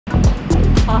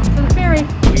Off to the ferry.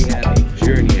 We have a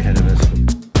journey ahead of us.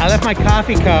 I left my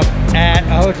coffee cup at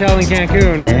a hotel in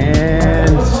Cancun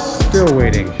and still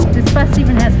waiting. This bus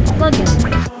even has plug-ins.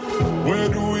 Where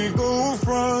do we go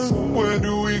from? Where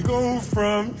do we go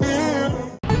from here?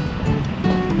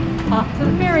 Off to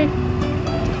the ferry.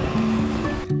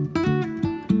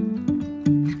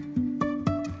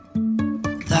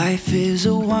 Life is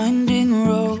a winding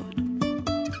road,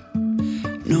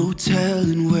 no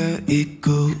telling where it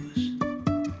goes.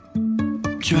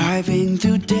 Driving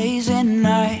through days and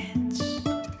nights,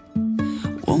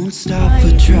 won't stop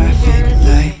for traffic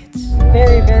lights.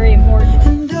 Very, very important.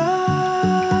 And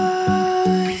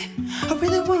I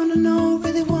really wanna know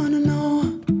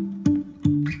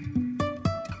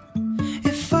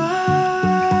if I'll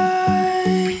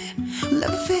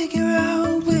ever figure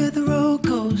out where the road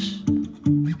goes.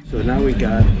 So now we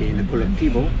got in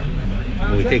Colectivo,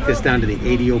 and we take this down to the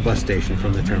ADO bus station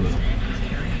from the terminal.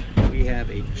 We have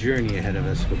a journey ahead of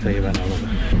us. We'll tell you about all of it.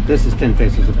 This is 10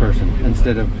 pesos a person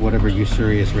instead of whatever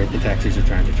usurious rate the taxis are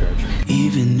trying to charge.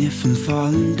 Even if I'm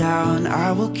falling down,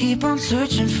 I will keep on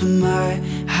searching for my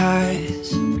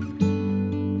highs.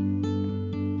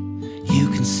 You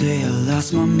can say I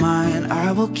lost my mind,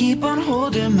 I will keep on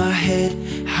holding my head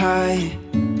high.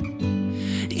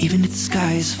 Even if the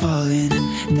sky is falling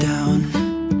down.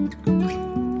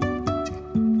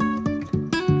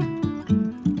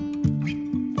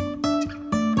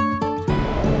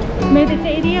 Made it to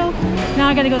ADO. Now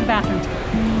I gotta go to the bathroom.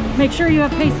 Make sure you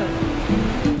have pesos.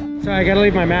 So I gotta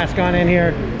leave my mask on in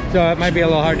here, so it might be a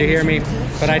little hard to hear me,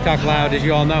 but I talk loud, as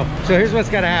you all know. So here's what's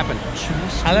gotta happen.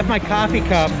 I left my coffee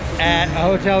cup at a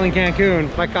hotel in Cancun.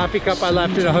 My coffee cup I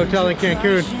left at a hotel in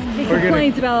Cancun. He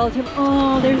complains about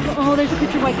all the time. Oh, there's a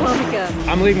picture of my coffee cup.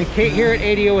 I'm leaving Kate here at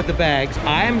ADO with the bags.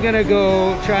 I'm gonna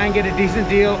go try and get a decent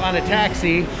deal on a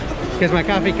taxi, because my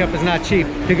coffee cup is not cheap,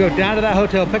 to go down to that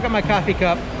hotel, pick up my coffee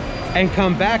cup, and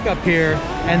come back up here,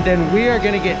 and then we are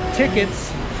gonna get tickets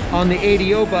on the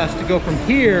ADO bus to go from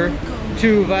here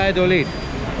to Valladolid.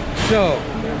 So,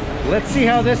 let's see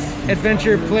how this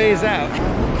adventure plays out.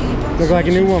 Look like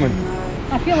a new woman.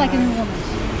 I feel like a new woman.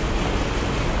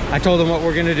 I told them what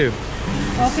we're gonna do.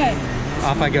 Okay.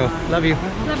 Off I go. Love you.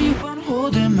 Love you.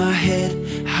 Holding my head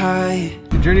high.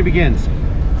 The journey begins.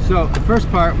 So, the first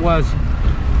part was,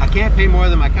 I can't pay more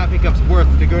than my coffee cup's worth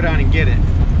to go down and get it,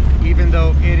 even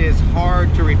though it is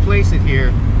hard to replace it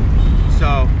here.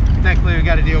 So thankfully we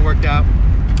got a deal worked out,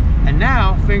 and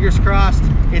now fingers crossed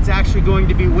it's actually going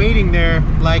to be waiting there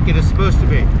like it is supposed to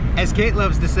be. As Kate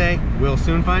loves to say, we'll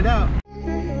soon find out.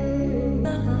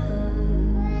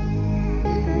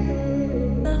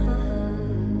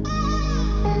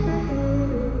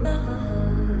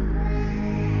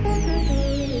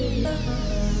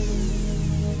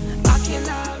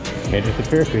 Headed to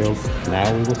Fairfield, now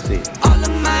we will see. All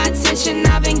of my attention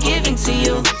I've been giving to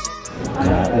you.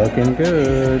 Not looking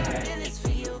good.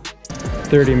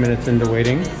 30 minutes into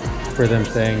waiting for them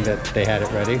saying that they had it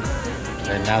ready,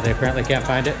 and now they apparently can't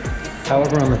find it.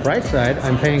 However, on the bright side,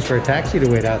 I'm paying for a taxi to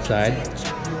wait outside.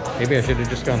 Maybe I should have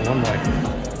just gone one way.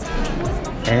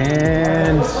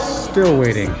 And still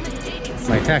waiting.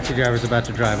 My taxi driver's about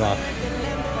to drive off.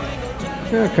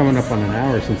 Coming up on an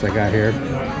hour since I got here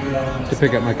to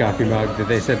pick up my coffee mug that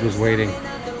they said was waiting.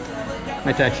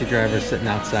 My taxi driver's sitting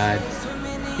outside.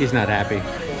 He's not happy.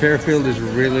 Fairfield is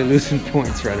really losing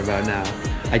points right about now.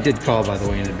 I did call, by the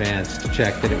way, in advance to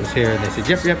check that it was here, and they said,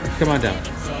 yep, come on down.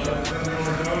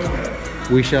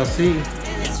 We shall see.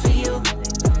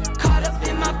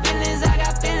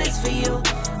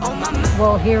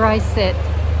 Well, here I sit.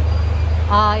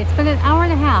 It's been an hour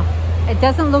and a half. It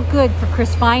doesn't look good for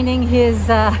Chris finding his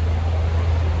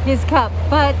cup,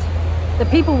 but the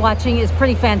people watching is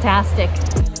pretty fantastic.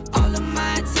 All of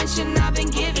my attention I've been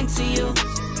giving to you.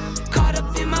 Caught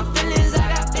up in my feelings, I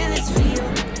got feelings for you.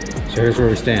 So here's where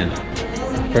we stand.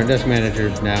 Front desk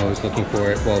manager now is looking for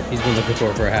it. Well, he's been looking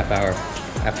for it for a half hour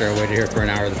after I waited here for an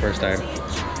hour the first time.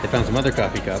 They found some other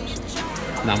coffee cups,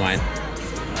 not mine.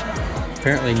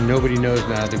 Apparently nobody knows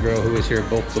now the girl who was here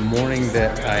both the morning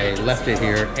that I left it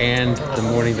here and the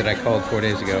morning that I called 4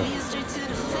 days ago.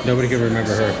 Nobody can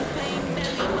remember her.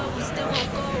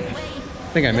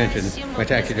 I think I mentioned my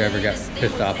taxi driver got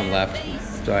pissed off and left,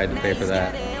 so I had to pay for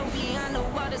that.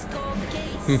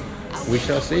 We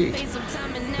shall see.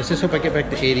 Let's just hope I get back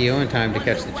to ADO in time to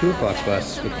catch the 2 o'clock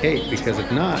bus with Kate, because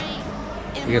if not,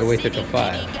 we gotta wait till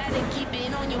 5.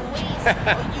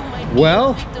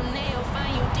 Well,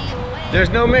 there's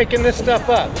no making this stuff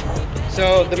up.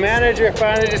 So the manager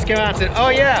finally just came out and said, oh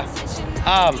yeah,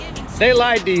 they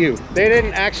lied to you. They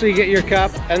didn't actually get your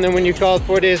cup, and then when you called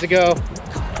 4 days ago,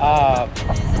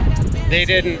 they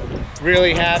didn't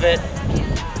really have it.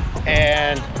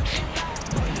 And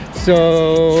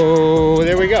so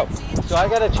there we go. So I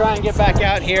gotta try and get back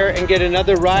out here and get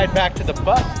another ride back to the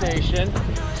bus station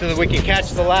so that we can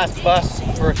catch the last bus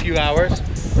for a few hours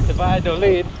to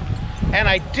Valladolid. And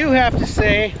I do have to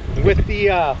say, with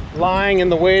the lying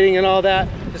and the waiting and all that,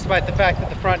 despite the fact that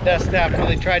the front desk staff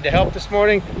really tried to help this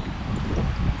morning,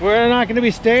 we're not going to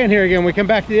be staying here again. We come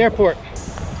back to the airport.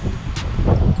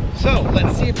 So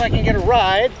let's see if I can get a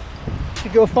ride to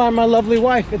go find my lovely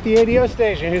wife at the ADO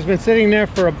station, who's been sitting there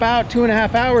for about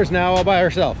 2.5 hours now all by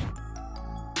herself.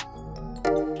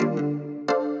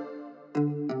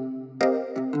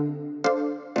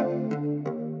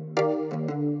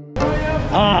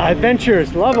 Ah,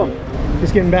 adventures, love them.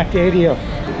 Just getting back to ADO.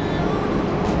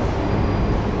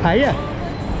 Hiya.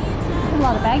 That's a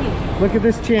lot of baggage. Look at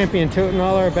this champion toting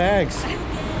all our bags.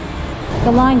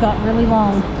 The line got really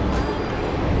long.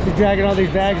 She's dragging all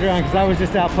these bags around because I was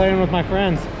just out playing with my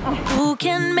friends. Who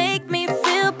can make me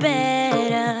feel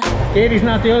better? Katie's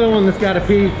not the only one that's got to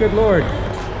pee. Good Lord.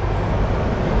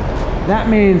 That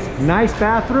means nice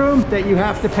bathroom that you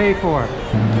have to pay for.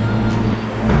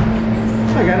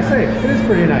 I gotta say, it is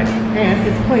pretty nice. And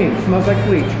it's clean. It smells like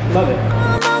bleach. Love it.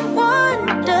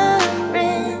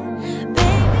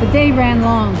 The day ran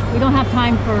long. We don't have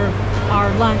time for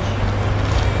our lunch.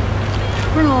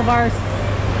 Granola bars.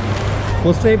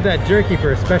 We'll save that jerky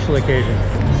for a special occasion.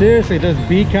 Seriously, those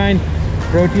Be Kind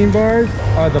protein bars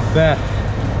are the best.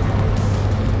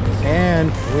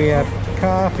 And we have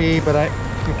coffee, but I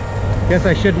guess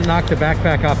I shouldn't knock the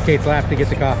backpack off Kate's lap to get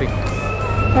the coffee.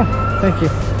 Oh, thank you.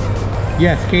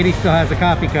 Yes, Katie still has a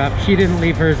coffee cup. She didn't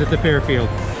leave hers at the Fairfield.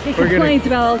 He complains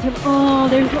about all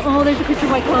the time. There's a picture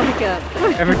of my coffee cup.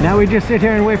 Now we just sit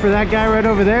here and wait for that guy right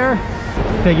over there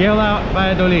to yell out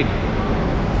Valladolid.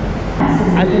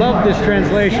 I love this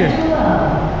translation.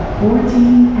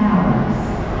 14 hours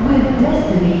with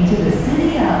destiny to the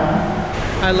city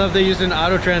of. I love they use an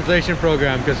auto translation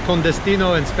program because con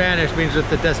destino in Spanish means with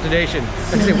the destination.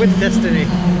 I say with destiny.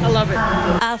 I love it.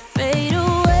 I fade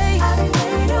away,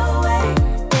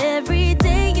 every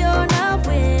day you're not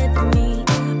with me.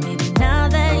 Maybe now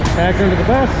that Back under the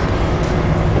bus.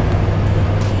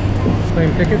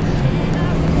 Claim tickets.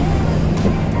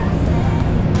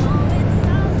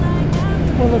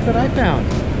 Well, look what I found.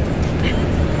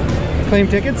 Claim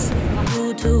tickets.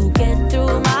 you to get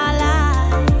through my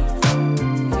life,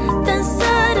 then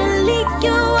suddenly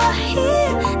you are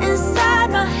here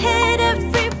inside my head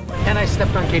every. And I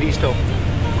stepped on Katie's toe.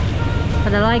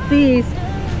 But I like these.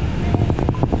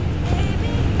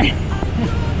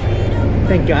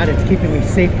 Thank God it's keeping me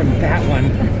safe from that one.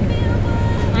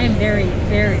 I am very,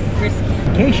 very risky.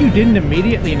 In case you didn't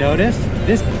immediately notice,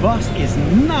 this bus is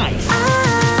nice.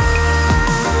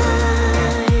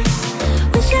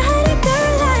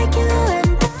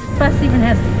 Bus even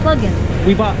has a plug-in.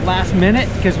 We bought last minute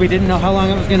because we didn't know how long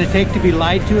it was going to take to be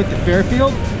lied to at the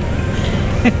Fairfield.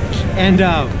 And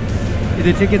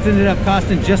the tickets ended up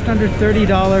costing just under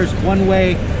 $30 one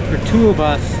way for two of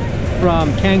us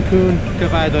from Cancun to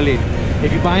Valladolid.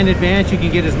 If you buy in advance, you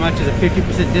can get as much as a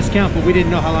 50% discount, but we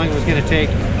didn't know how long it was going to take.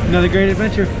 Another great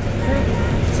adventure.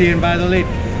 See you in Valladolid.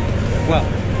 Well,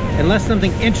 unless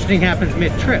something interesting happens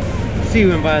mid-trip, see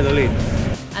you in Valladolid.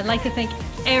 I'd like to thank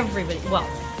everybody, well,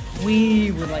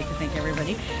 we would like to thank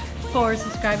everybody for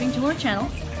subscribing to our channel.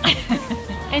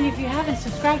 And if you haven't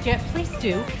subscribed yet, please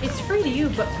do. It's free to you,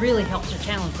 but really helps our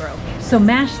channel grow. So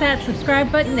mash that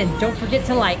subscribe button and don't forget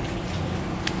to like.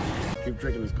 Keep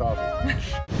drinking this coffee.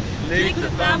 Leave the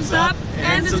thumbs up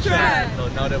and subscribe.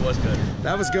 No, that was good.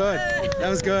 That was good. That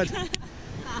was good.